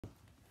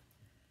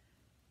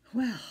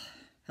Well,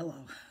 hello.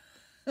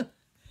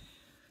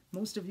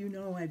 Most of you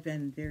know I've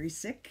been very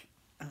sick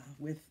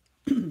with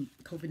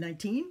COVID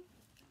 19,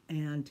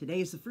 and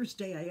today is the first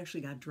day I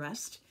actually got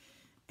dressed,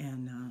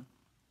 and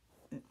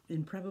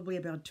in probably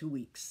about 2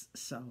 weeks.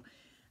 So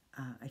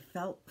I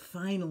felt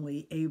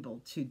finally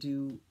able to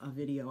do a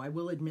video. I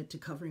will admit to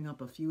covering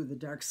up a few of the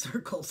dark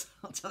circles,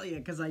 I'll tell you,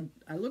 because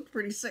I looked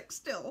pretty sick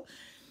still,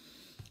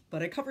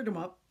 but I covered them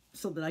up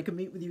so that I could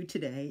meet with you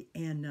today.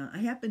 And I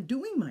have been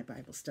doing my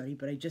Bible study,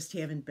 but I just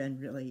haven't been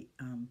really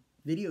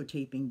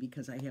videotaping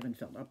because I haven't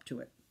felt up to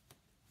it.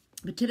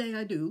 But today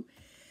I do.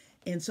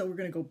 And so we're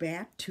going to go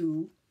back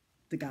to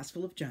the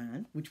Gospel of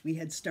John, which we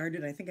had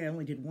started. I think I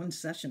only did one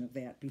session of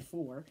that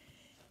before.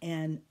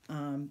 And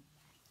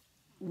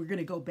we're going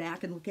to go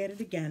back and look at it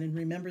again and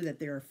remember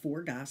that there are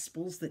 4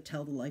 Gospels that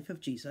tell the life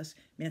of Jesus: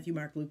 Matthew,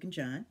 Mark, Luke, and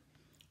John.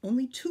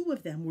 Only 2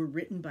 of them were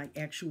written by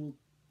actual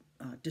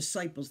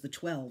disciples, the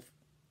 12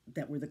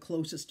 that were the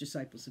closest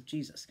disciples of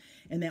Jesus.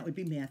 And that would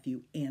be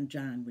Matthew and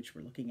John, which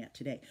we're looking at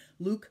today.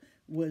 Luke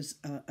was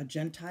a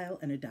Gentile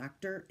and a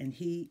doctor, and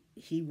he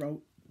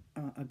wrote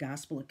a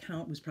gospel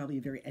account, was probably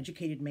a very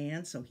educated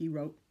man, so he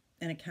wrote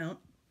an account.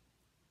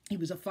 He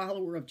was a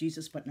follower of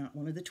Jesus, but not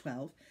one of the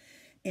 12.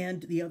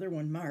 And the other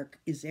one, Mark,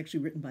 is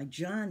actually written by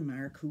John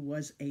Mark, who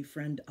was a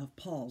friend of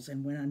Paul's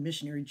and went on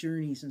missionary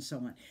journeys and so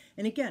on.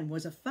 And again,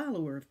 was a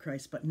follower of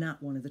Christ, but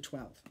not one of the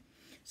 12.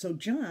 So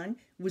John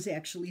was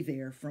actually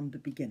there from the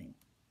beginning.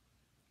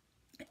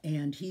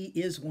 And he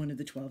is one of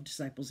the 12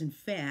 disciples. In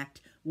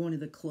fact, one of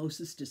the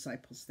closest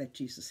disciples that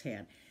Jesus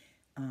had.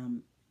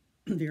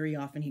 Very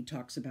often he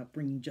talks about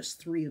bringing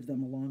just 3 of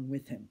them along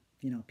with him.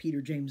 You know,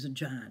 Peter, James, and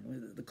John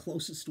were the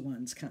closest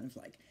ones, kind of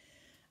like.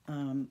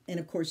 And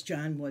of course,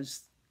 John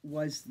was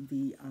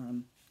the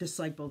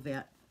disciple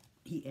that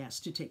he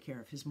asked to take care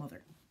of his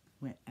mother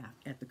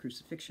at the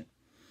crucifixion.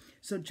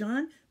 So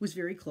John was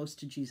very close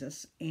to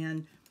Jesus,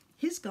 and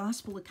his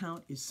gospel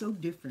account is so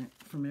different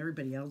from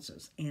everybody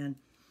else's. And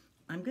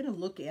I'm going to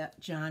look at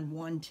John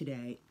 1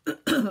 today,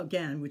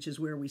 again, which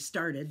is where we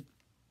started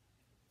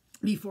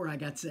before I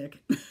got sick.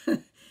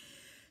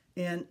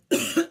 And,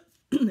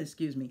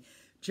 excuse me,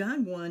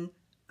 John 1,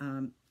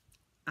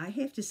 I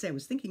have to say, I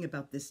was thinking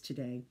about this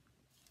today,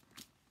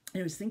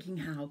 and I was thinking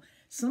how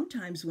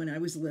sometimes when I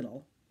was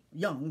little,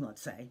 young,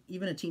 let's say,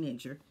 even a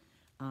teenager,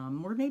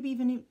 or maybe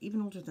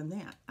even older than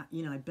that,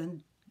 you know, I've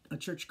been a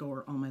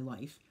churchgoer all my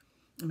life.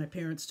 And my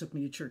parents took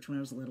me to church when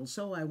I was little,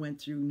 so I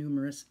went through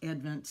numerous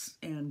Advents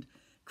and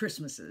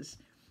Christmases.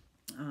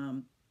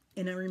 And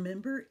I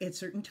remember at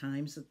certain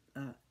times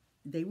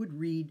they would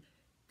read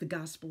the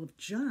Gospel of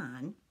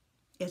John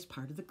as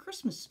part of the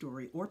Christmas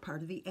story or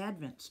part of the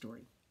Advent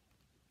story.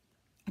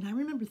 And I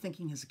remember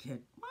thinking as a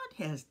kid, well,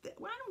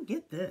 I don't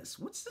get this.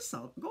 What's this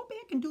all? Go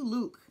back and do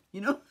Luke,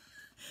 you know?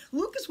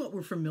 Luke is what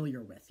we're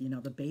familiar with, you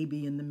know, the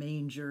baby in the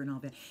manger and all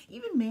that.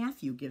 Even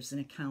Matthew gives an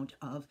account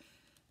of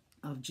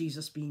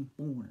Jesus being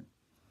born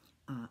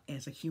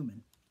as a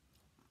human.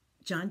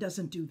 John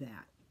doesn't do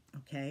that,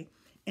 okay?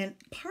 And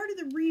part of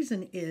the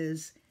reason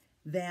is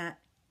that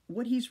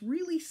what he's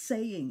really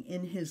saying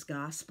in his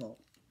gospel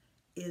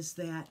is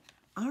that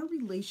our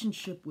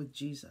relationship with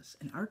Jesus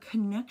and our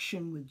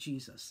connection with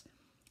Jesus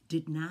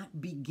did not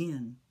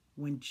begin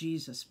when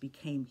Jesus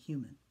became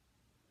human.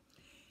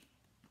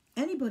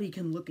 Anybody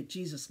can look at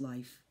Jesus'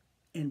 life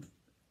and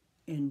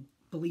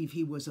believe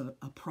he was a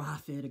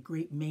prophet, a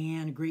great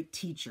man, a great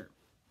teacher.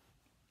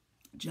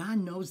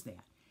 John knows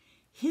that.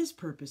 His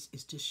purpose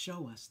is to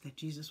show us that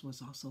Jesus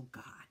was also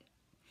God.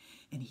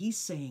 And he's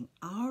saying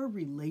our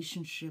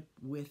relationship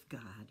with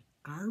God,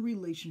 our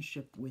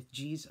relationship with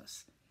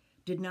Jesus,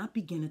 did not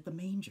begin at the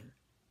manger.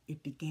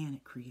 It began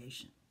at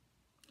creation.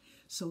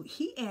 So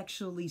he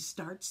actually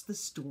starts the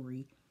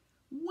story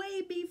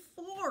way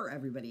before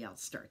everybody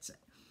else starts it.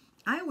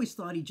 I always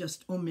thought he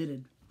just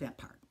omitted that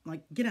part.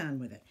 Like, get on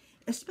with it.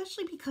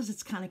 Especially because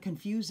it's kind of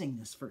confusing,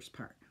 this first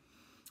part.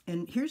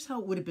 And here's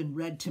how it would have been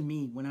read to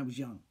me when I was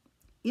young.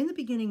 In the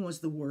beginning was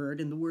the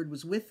Word, and the Word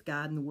was with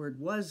God, and the Word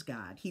was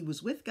God. He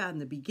was with God in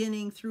the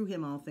beginning. Through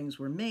him all things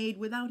were made.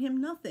 Without him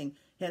nothing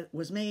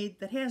was made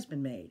that has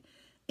been made.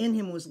 In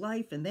him was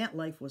life, and that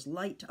life was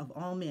light of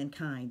all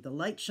mankind. The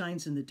light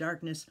shines in the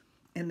darkness,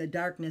 and the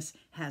darkness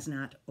has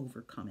not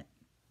overcome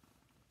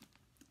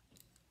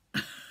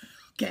it.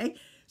 Okay?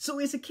 So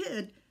as a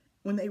kid,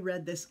 when they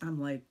read this, I'm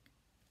like,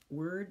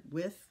 Word,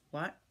 with,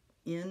 what,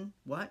 in,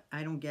 what?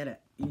 I don't get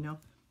it, you know?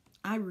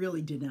 I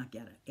really did not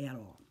get it at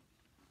all.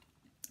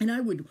 And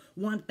I would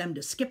want them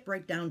to skip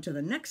right down to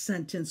the next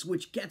sentence,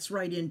 which gets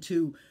right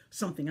into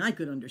something I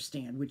could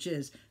understand, which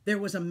is, there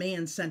was a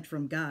man sent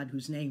from God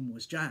whose name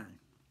was John.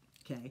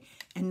 Okay?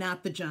 And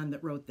not the John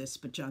that wrote this,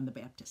 but John the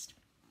Baptist.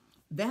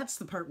 That's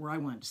the part where I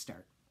wanted to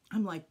start.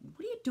 I'm like,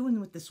 what are you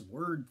doing with this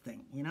word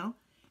thing, you know?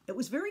 It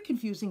was very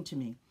confusing to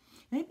me.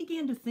 And I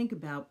began to think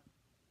about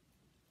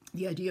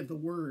the idea of the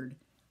word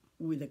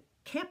with a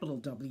capital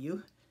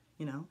W,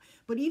 you know,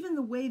 but even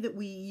the way that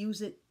we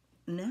use it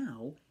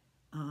now,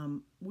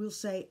 we'll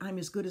say, I'm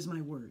as good as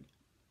my word.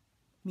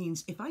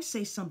 Means if I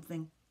say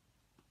something,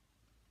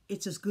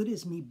 it's as good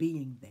as me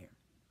being there,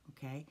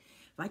 okay?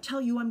 If I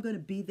tell you I'm going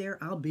to be there,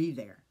 I'll be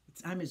there.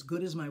 I'm as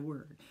good as my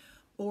word.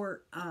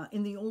 Or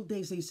in the old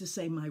days, they used to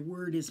say, my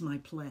word is my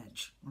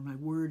pledge, or my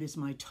word is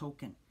my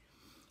token.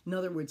 In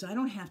other words, I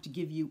don't have to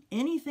give you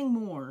anything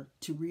more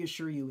to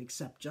reassure you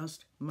except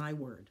just my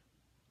word,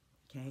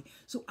 okay?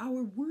 So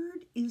our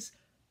word is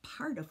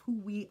part of who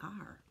we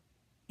are.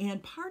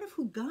 And part of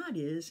who God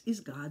is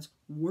God's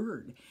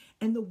word.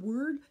 And the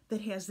word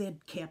that has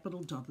that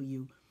capital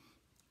W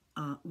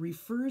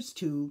refers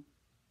to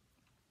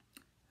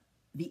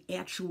the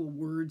actual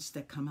words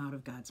that come out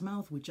of God's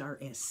mouth, which are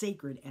as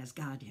sacred as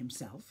God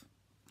himself.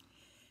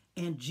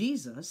 And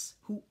Jesus,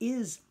 who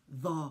is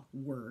the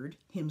Word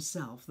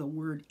himself, the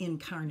Word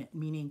incarnate,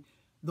 meaning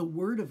the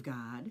Word of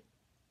God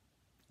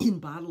in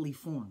bodily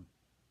form.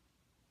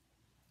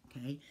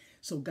 Okay?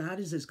 So God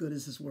is as good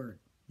as his Word,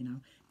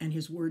 and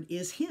his Word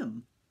is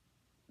him.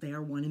 They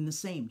are one and the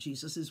same.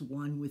 Jesus is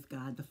one with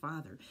God the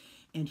Father,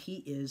 and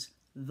he is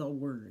the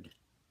Word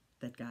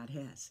that God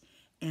has.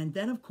 And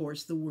then, of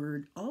course, the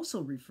Word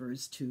also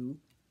refers to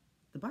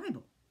the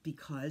Bible,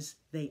 because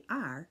they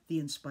are the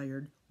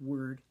inspired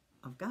Word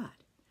of God.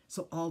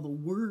 So all the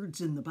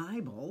words in the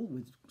Bible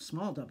with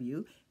small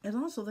w, and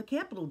also the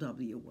capital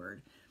W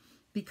word,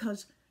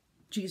 because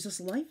Jesus'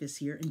 life is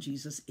here and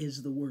Jesus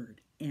is the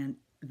Word. And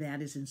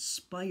that is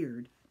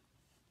inspired.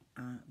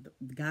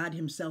 God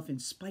himself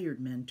inspired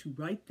men to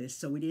write this,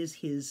 so it is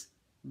his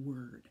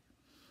word.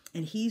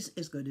 And he's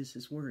as good as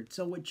his word.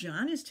 So what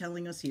John is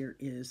telling us here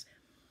is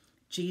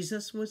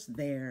Jesus was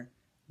there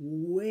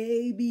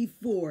way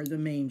before the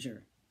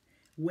manger.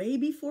 Way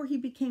before he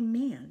became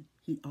man,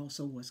 he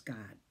also was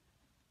God.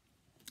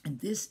 And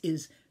this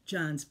is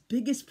John's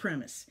biggest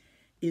premise,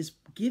 is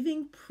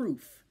giving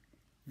proof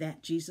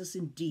that Jesus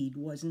indeed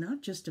was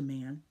not just a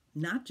man,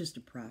 not just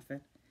a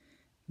prophet,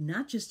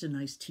 not just a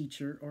nice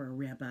teacher or a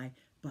rabbi,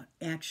 but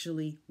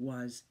actually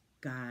was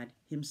God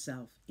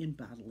himself in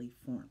bodily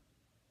form.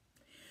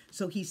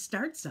 So he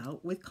starts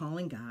out with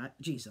calling God,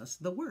 Jesus,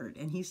 the Word.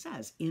 And he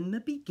says, in the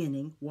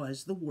beginning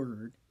was the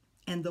Word,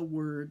 and the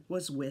Word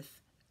was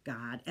with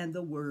God, and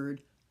the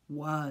Word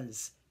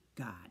was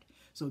God.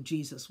 So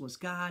Jesus was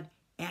God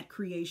at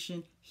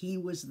creation. He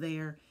was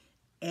there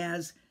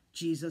as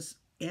Jesus,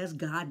 as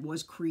God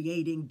was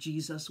creating.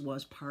 Jesus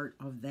was part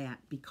of that,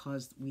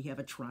 because we have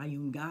a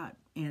triune God.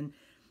 And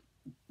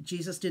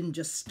Jesus didn't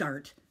just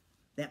start,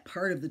 that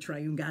part of the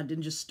triune God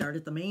didn't just start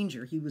at the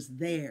manger. He was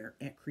there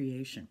at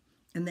creation.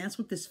 And that's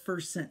what this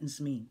first sentence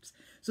means.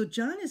 So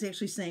John is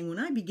actually saying, when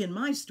I begin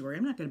my story,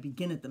 I'm not going to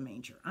begin at the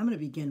manger. I'm going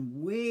to begin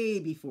way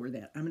before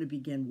that. I'm going to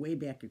begin way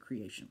back at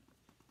creation.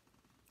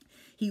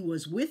 He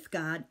was with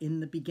God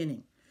in the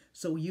beginning.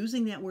 So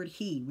using that word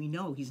he, we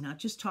know he's not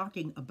just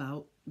talking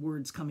about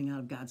words coming out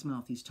of God's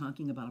mouth. He's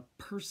talking about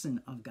a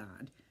person of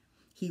God.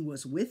 He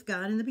was with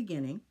God in the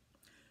beginning.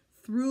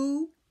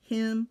 Through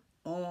him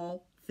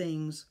all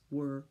things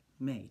were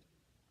made.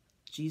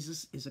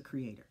 Jesus is a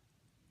creator.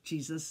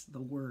 Jesus,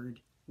 the Word,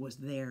 was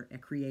there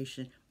at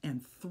creation,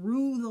 and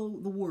through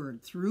the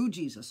Word, through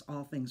Jesus,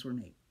 all things were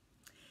made.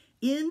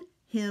 In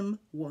him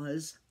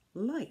was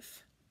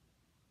life,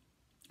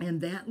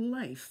 and that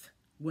life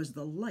was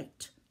the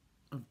light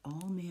of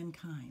all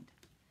mankind.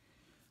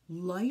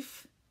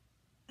 Life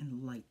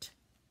and light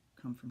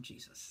come from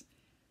Jesus.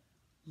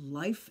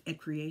 Life at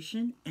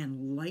creation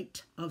and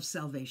light of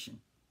salvation.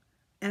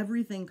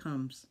 Everything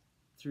comes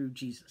through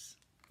Jesus.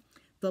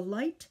 The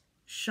light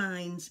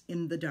shines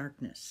in the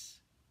darkness,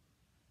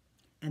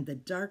 and the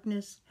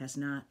darkness has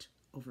not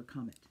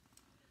overcome it.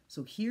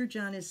 So here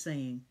John is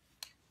saying,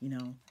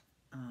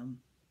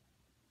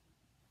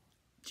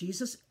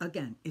 Jesus,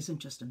 again, isn't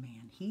just a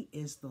man. He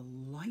is the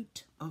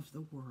light of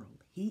the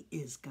world. He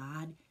is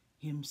God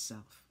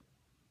himself.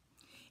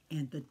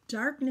 And the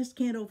darkness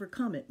can't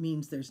overcome it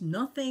means there's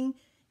nothing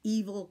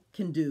evil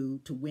can do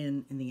to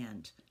win in the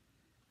end.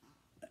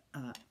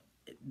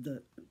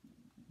 The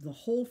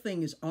whole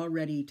thing is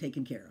already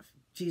taken care of.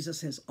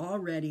 Jesus has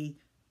already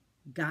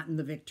gotten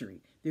the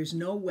victory. There's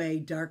no way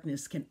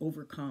darkness can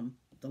overcome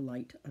the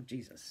light of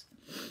Jesus.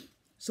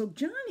 So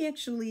John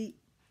actually,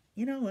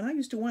 and I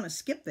used to want to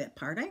skip that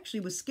part. I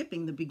actually was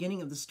skipping the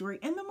beginning of the story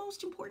and the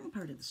most important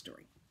part of the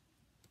story.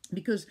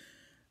 Because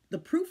the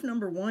proof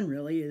number one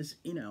really is,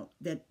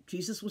 that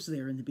Jesus was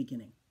there in the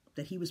beginning,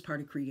 that he was part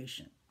of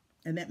creation.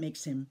 And that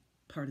makes him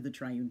part of the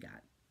triune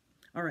God.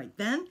 All right,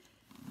 then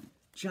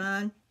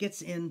John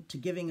gets into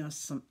giving us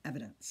some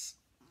evidence.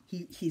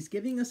 He's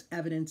giving us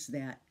evidence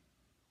that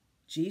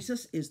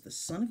Jesus is the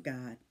Son of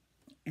God,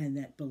 and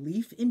that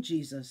belief in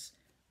Jesus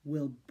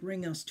will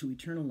bring us to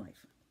eternal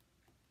life.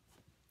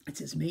 It's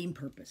his main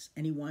purpose,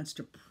 and he wants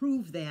to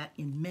prove that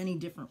in many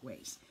different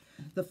ways.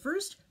 The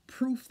first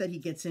proof that he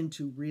gets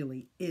into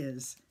really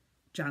is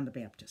John the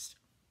Baptist.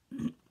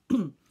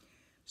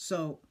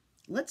 So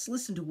let's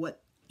listen to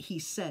what he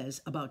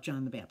says about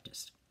John the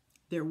Baptist.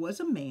 There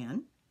was a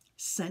man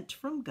sent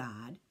from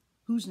God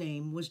whose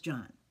name was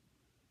John.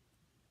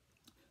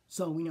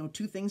 So we know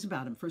two things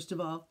about him. First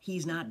of all,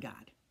 he's not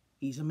God.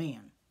 He's a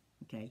man.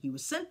 Okay, he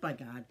was sent by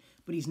God,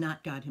 but he's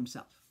not God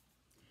himself.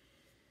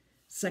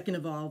 Second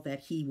of all, that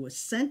he was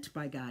sent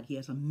by God. He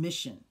has a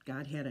mission.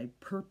 God had a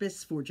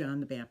purpose for John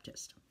the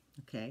Baptist.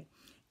 Okay?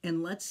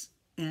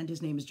 And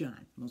his name is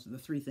John. Those are the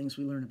three things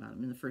we learn about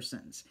him in the first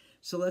sentence.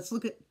 So let's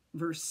look at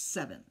verse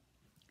 7.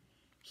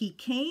 He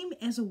came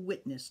as a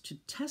witness to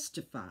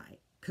testify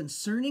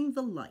concerning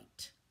the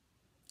light,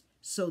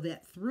 so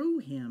that through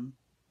him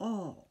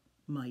all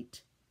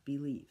might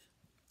believe.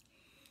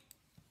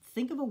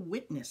 Think of a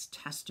witness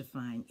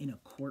testifying in a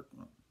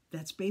courtroom.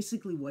 That's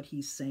basically what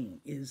he's saying,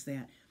 is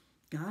that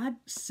God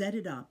set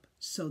it up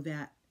so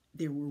that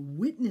there were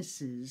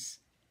witnesses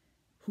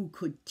who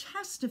could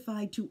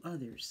testify to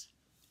others.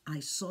 I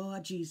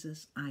saw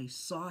Jesus. I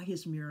saw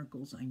his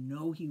miracles. I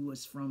know he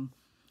was from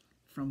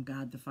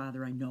God the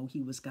Father. I know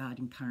he was God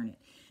incarnate.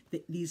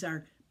 These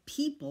are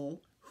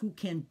people who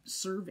can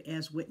serve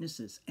as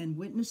witnesses. And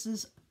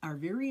witnesses are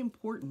very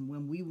important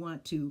when we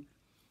want to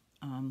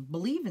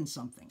believe in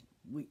something.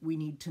 We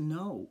need to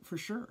know for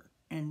sure.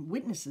 And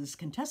witnesses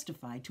can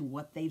testify to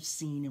what they've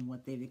seen and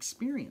what they've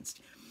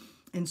experienced.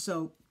 And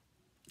so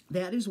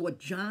that is what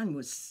John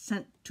was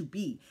sent to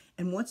be.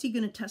 And what's he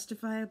going to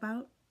testify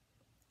about?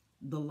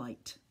 The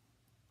light,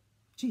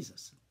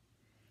 Jesus.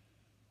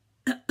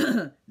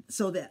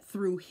 So that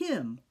through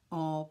him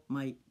all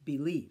might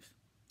believe.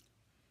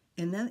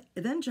 And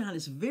then John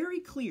is very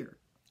clear.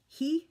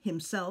 He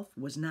himself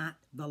was not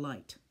the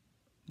light.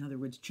 In other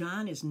words,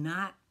 John is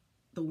not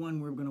the one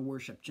we're going to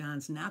worship.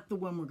 John's not the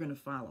one we're going to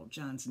follow.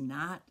 John's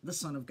not the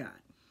Son of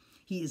God.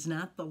 He is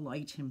not the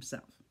light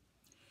himself.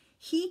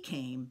 He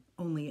came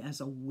only as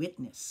a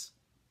witness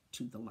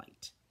to the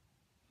light.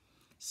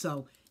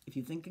 So if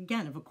you think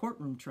again of a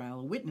courtroom trial,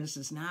 a witness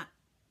is not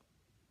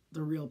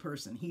the real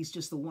person. He's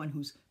just the one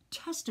who's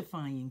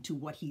testifying to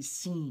what he's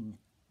seen.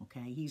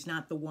 Okay? He's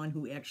not the one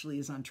who actually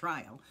is on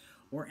trial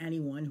or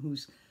anyone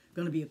who's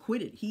going to be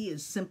acquitted. He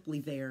is simply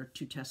there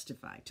to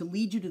testify, to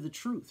lead you to the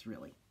truth,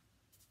 really.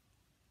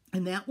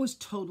 And that was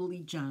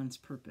totally John's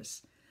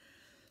purpose.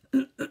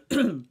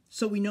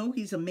 So we know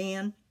he's a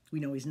man. We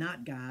know he's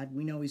not God.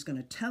 We know he's going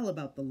to tell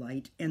about the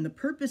light. And the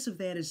purpose of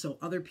that is so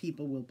other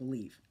people will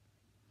believe.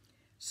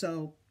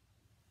 So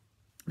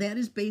that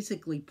is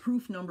basically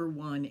proof number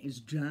one, is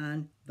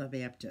John the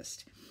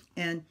Baptist.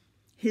 And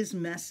his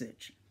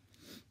message.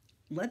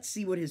 Let's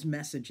see what his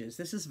message is.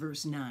 This is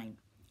verse 9.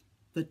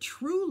 The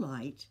true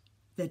light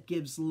that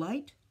gives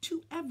light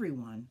to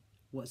everyone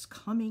was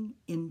coming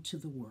into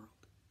the world.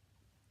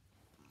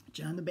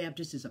 John the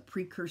Baptist is a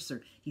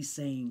precursor. He's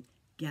saying,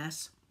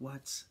 guess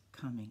what's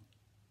coming?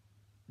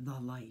 The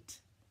light.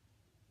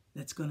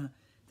 That's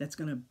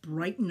gonna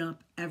brighten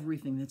up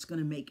everything. That's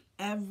gonna make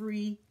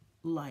every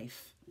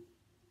life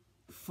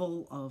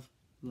full of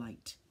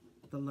light.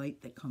 The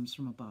light that comes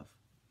from above.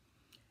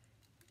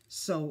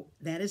 So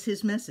that is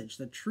his message.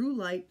 The true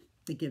light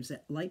that gives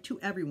light to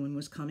everyone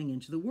was coming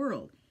into the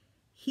world.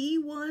 He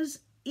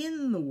was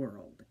in the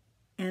world.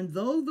 And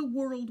though the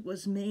world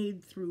was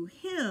made through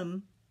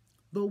him,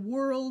 the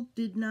world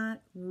did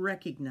not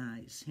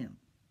recognize him.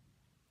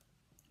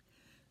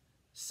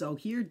 So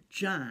here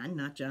John,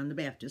 not John the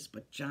Baptist,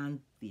 but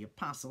John the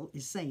Apostle,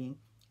 is saying,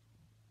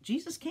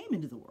 Jesus came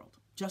into the world,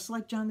 just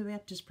like John the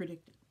Baptist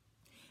predicted.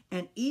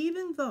 And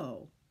even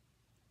though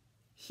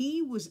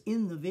he was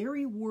in the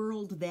very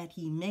world that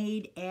he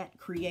made at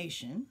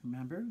creation,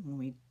 remember when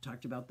we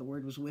talked about the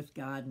Word was with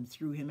God and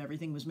through him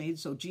everything was made,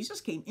 so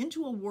Jesus came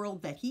into a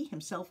world that he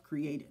himself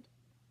created.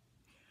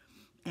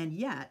 And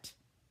yet,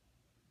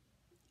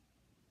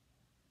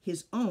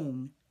 his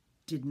own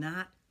did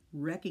not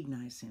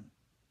recognize him.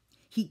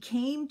 He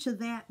came to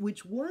that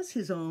which was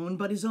his own,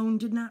 but his own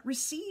did not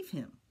receive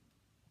him.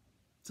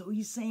 So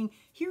he's saying,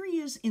 here he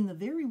is in the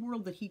very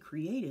world that he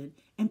created,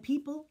 and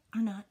people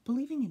are not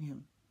believing in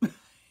him.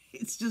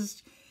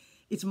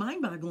 It's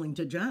mind-boggling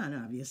to John,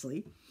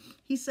 obviously.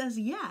 He says,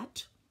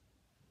 yet,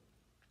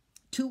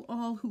 to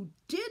all who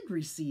did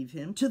receive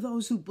him, to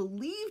those who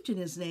believed in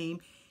his name,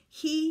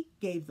 he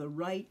gave the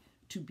right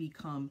to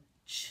become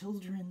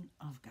children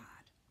of God.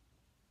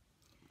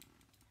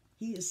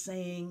 He is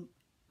saying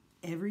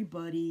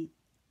everybody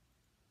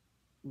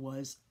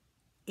was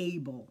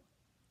able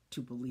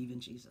to believe in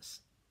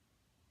Jesus.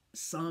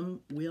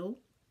 Some will,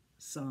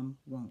 some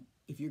won't.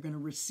 If you're going to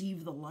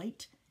receive the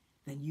light,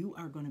 then you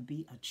are going to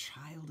be a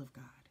child of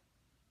God.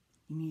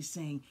 And he's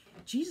saying,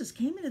 Jesus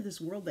came into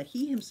this world that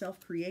he himself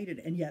created,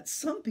 and yet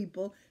some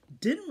people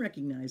didn't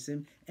recognize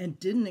him and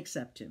didn't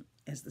accept him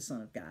as the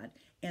Son of God,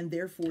 and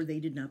therefore they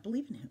did not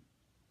believe in him.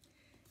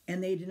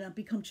 And they did not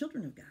become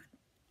children of God.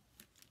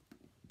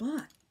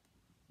 But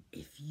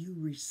if you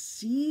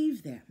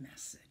receive that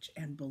message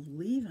and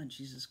believe on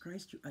Jesus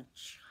Christ, you're a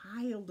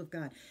child of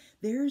God.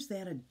 There's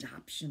that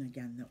adoption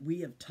again that we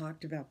have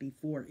talked about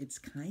before. It's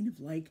kind of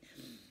like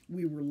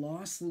we were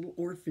lost little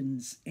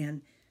orphans,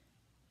 and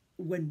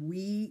when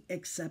we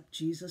accept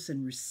Jesus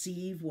and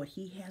receive what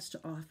he has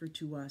to offer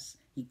to us,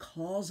 he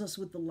calls us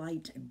with the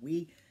light, and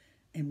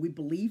we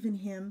believe in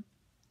him.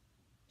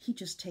 He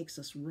just takes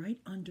us right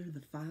under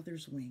the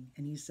Father's wing,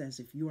 and he says,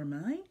 if you are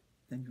mine,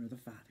 then you're the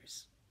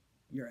Father's.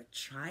 You're a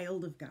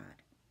child of God.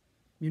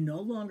 You're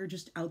no longer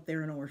just out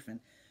there an orphan.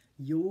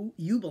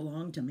 You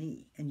belong to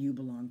me, and you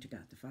belong to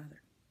God the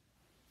Father.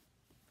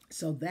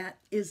 So that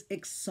is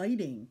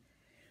exciting,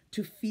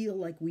 to feel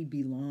like we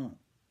belong.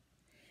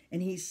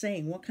 And he's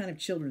saying, what kind of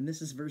children?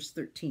 This is verse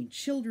 13.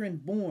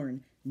 Children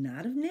born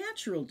not of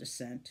natural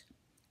descent,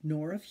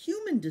 nor of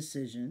human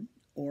decision,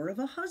 or of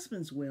a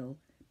husband's will,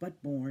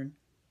 but born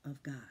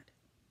of God.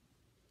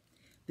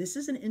 This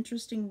is an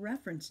interesting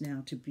reference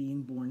now to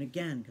being born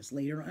again, because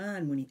later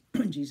on, when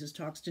Jesus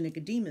talks to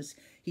Nicodemus,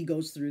 he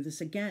goes through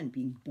this again,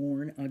 being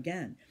born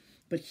again.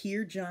 But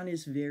here, John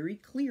is very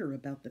clear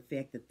about the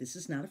fact that this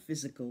is not a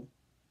physical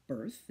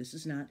birth. This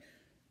is not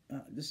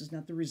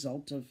the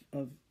result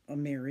of a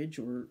marriage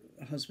or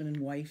a husband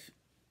and wife.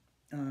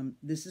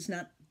 This is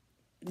not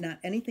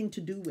anything to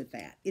do with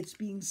that. It's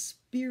being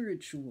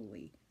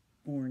spiritually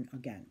born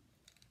again.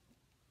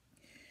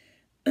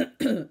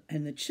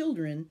 And the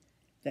children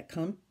that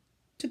come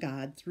to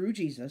God through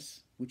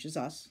Jesus, which is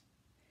us,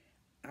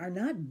 are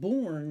not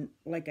born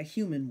like a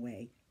human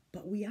way,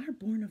 but we are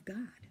born of God.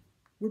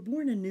 We're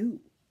born anew,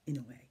 in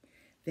a way,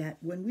 that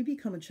when we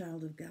become a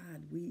child of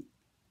God,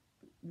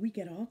 we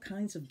get all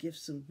kinds of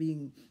gifts of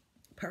being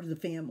part of the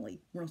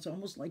family. It's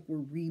almost like we're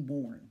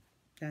reborn.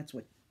 That's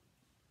what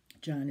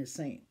John is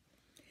saying.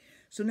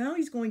 So now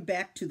he's going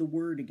back to the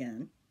Word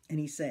again, and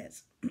he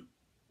says,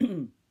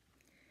 the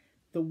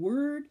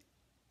Word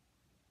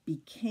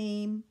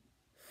became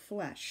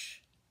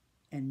flesh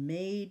and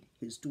made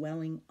his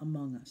dwelling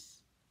among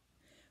us.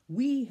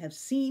 We have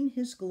seen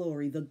his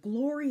glory, the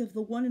glory of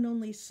the one and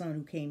only Son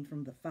who came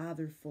from the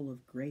Father, full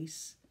of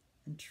grace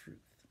and truth.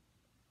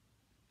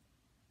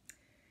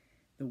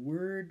 The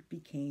Word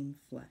became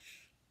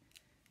flesh.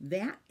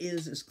 That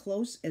is as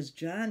close as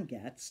John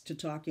gets to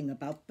talking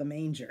about the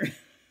manger.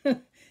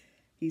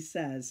 He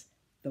says,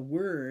 the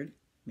Word,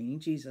 meaning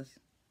Jesus,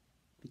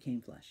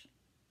 became flesh.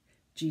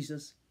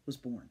 Jesus was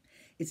born.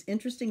 It's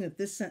interesting that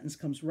this sentence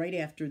comes right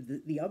after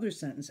the other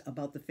sentence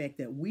about the fact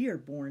that we are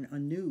born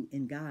anew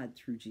in God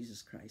through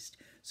Jesus Christ.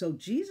 So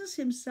Jesus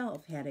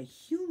himself had a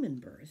human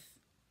birth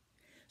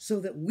so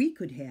that we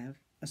could have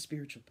a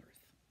spiritual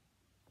birth.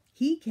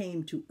 He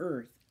came to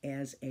earth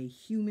as a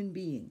human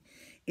being.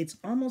 It's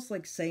almost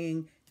like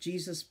saying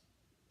Jesus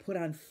put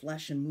on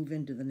flesh and moved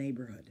into the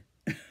neighborhood.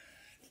 I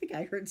think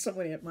I heard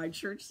someone at my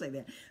church say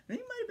that.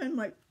 Maybe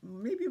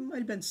it might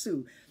have been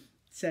Sue.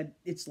 Said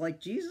it's like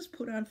Jesus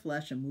put on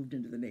flesh and moved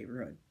into the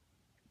neighborhood.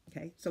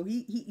 Okay, so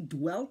he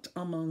dwelt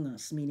among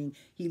us, meaning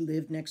he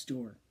lived next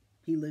door.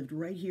 He lived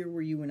right here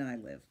where you and I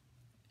live,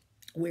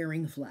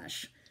 wearing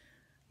flesh,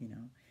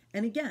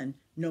 And again,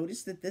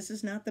 notice that this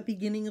is not the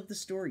beginning of the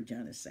story,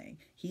 John is saying.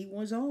 He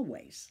was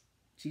always.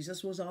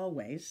 Jesus was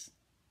always,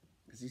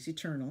 because he's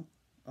eternal,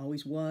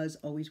 always was,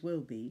 always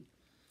will be.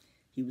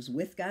 He was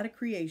with God at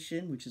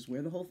creation, which is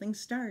where the whole thing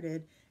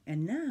started,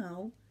 and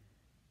now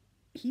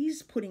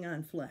he's putting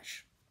on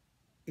flesh.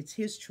 It's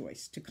his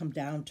choice to come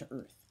down to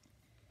earth.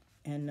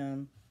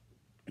 And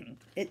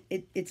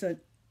it's an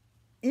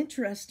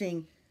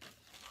interesting,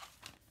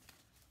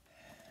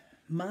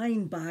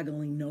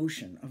 mind-boggling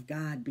notion of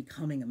God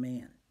becoming a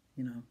man,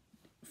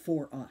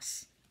 for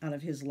us, out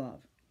of his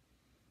love.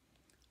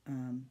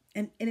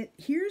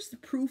 Here's the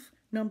proof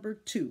number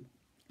 2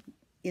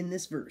 in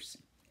this verse.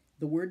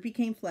 The Word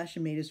became flesh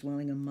and made his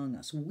dwelling among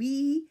us.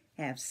 We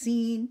have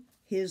seen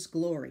his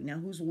glory. Now,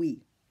 who's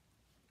we?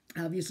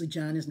 Obviously,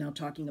 John is now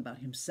talking about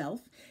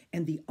himself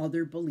and the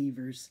other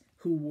believers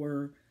who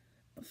were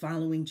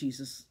following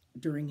Jesus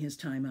during his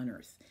time on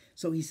earth.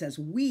 So he says,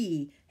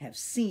 we have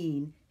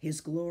seen his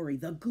glory,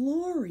 the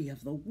glory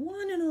of the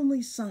one and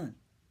only Son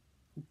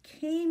who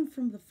came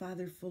from the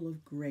Father, full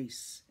of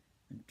grace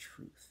and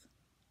truth.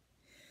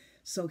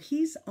 So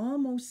he's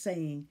almost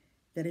saying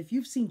that if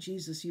you've seen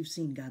Jesus, you've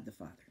seen God the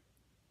Father.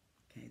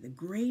 Okay, the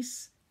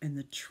grace and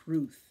the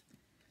truth.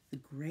 The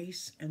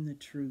grace and the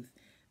truth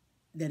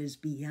that is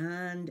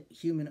beyond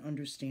human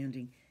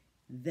understanding.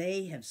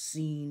 They have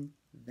seen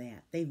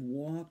that. They've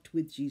walked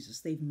with Jesus.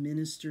 They've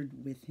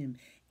ministered with him.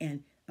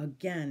 And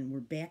again, we're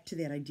back to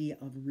that idea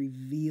of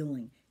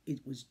revealing.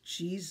 It was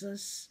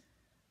Jesus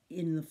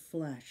in the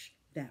flesh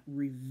that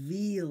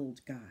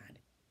revealed God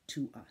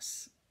to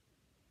us.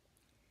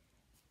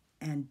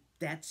 And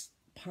that's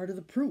part of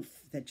the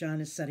proof that John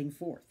is setting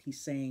forth.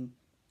 He's saying,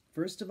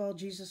 first of all,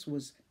 Jesus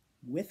was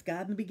with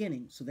God in the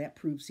beginning, so that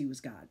proves he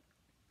was God.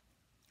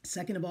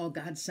 Second of all,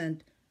 God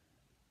sent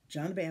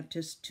John the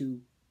Baptist to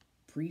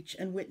preach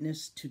and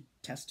witness, to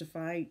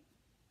testify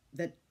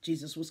that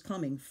Jesus was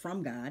coming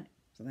from God.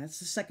 So that's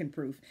the second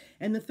proof.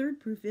 And the third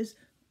proof is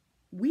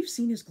we've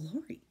seen his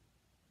glory.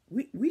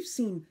 We've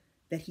seen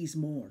that he's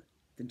more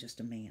than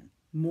just a man,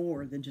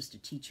 more than just a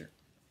teacher.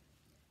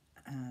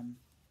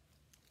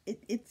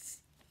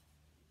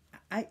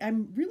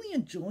 I'm really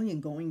enjoying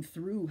going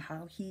through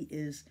how he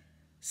is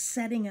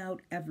setting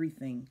out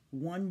everything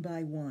one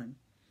by one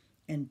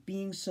and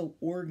being so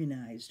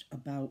organized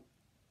about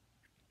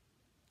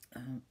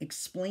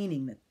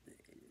explaining that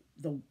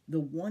the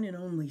one and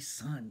only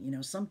Son.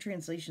 Some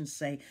translations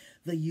say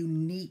the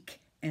unique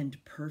and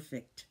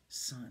perfect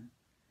Son.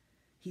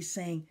 He's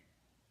saying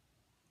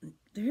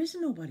there is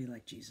nobody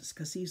like Jesus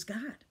because he's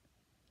God.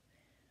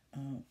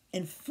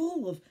 And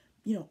full of,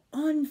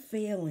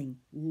 unfailing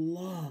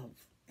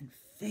love and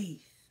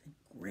faith and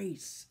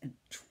grace and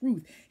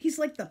truth. He's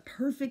like the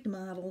perfect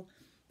model,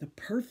 the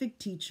perfect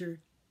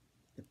teacher,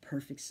 the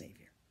perfect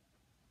Savior.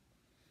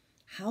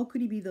 How could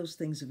he be those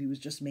things if he was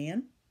just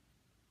man?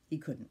 He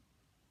couldn't.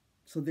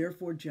 So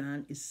therefore,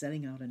 John is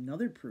setting out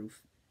another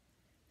proof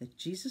that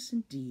Jesus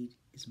indeed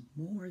is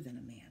more than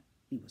a man.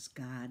 He was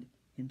God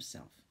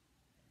himself,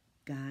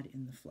 God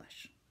in the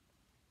flesh.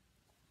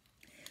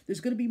 There's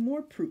going to be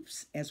more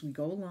proofs as we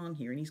go along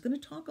here, and he's going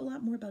to talk a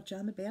lot more about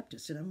John the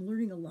Baptist, and I'm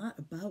learning a lot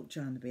about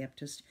John the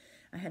Baptist.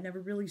 I had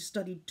never really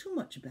studied too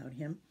much about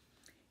him.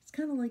 It's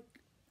kind of like,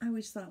 I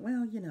always thought,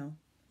 well,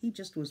 he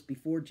just was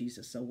before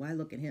Jesus, so why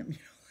look at him?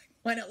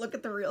 Why not look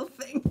at the real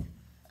thing?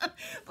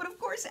 But of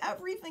course,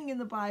 everything in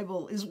the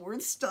Bible is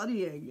worth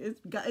studying.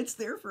 It's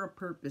there for a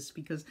purpose,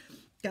 because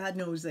God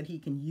knows that he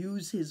can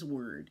use his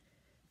word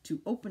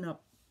to open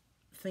up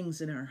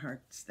things in our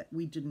hearts that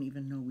we didn't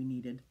even know we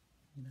needed.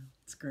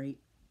 It's great.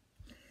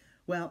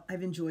 Well,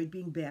 I've enjoyed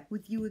being back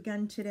with you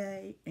again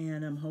today,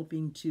 and I'm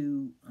hoping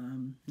to,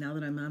 now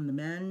that I'm on the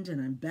mend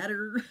and I'm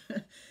better,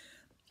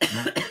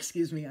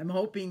 excuse me, I'm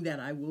hoping that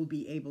I will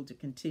be able to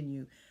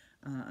continue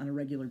on a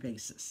regular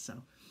basis.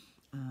 So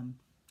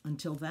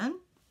until then,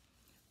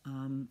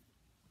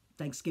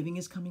 Thanksgiving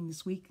is coming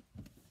this week.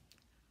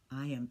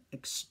 I am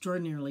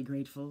extraordinarily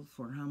grateful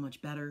for how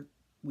much better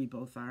we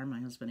both are, my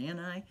husband and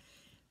I.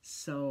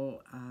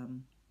 So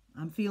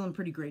I'm feeling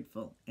pretty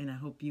grateful, and I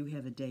hope you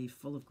have a day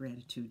full of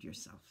gratitude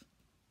yourself.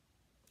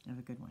 Have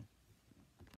a good one.